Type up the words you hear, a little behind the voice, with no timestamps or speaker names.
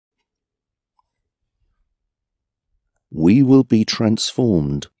we will be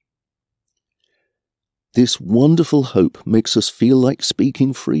transformed. This wonderful hope makes us feel like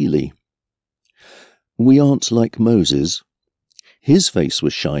speaking freely. We aren't like Moses. His face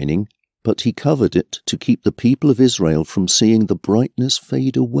was shining, but he covered it to keep the people of Israel from seeing the brightness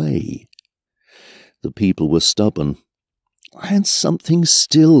fade away. The people were stubborn, and something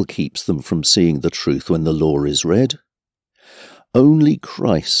still keeps them from seeing the truth when the law is read. Only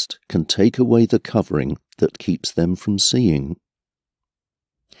Christ can take away the covering that keeps them from seeing.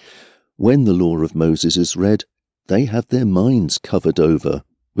 When the law of Moses is read, they have their minds covered over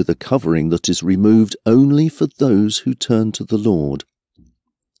with a covering that is removed only for those who turn to the Lord.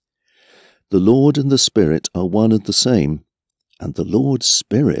 The Lord and the Spirit are one and the same, and the Lord's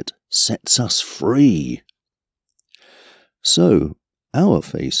Spirit sets us free. So, our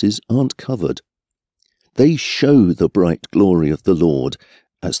faces aren't covered. They show the bright glory of the Lord,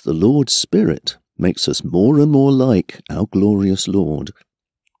 as the Lord's Spirit makes us more and more like our glorious Lord.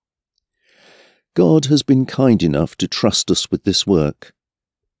 God has been kind enough to trust us with this work.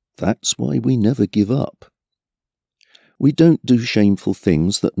 That's why we never give up. We don't do shameful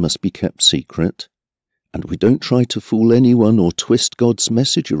things that must be kept secret, and we don't try to fool anyone or twist God's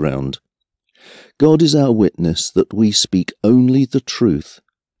message around. God is our witness that we speak only the truth,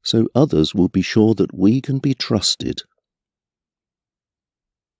 so others will be sure that we can be trusted.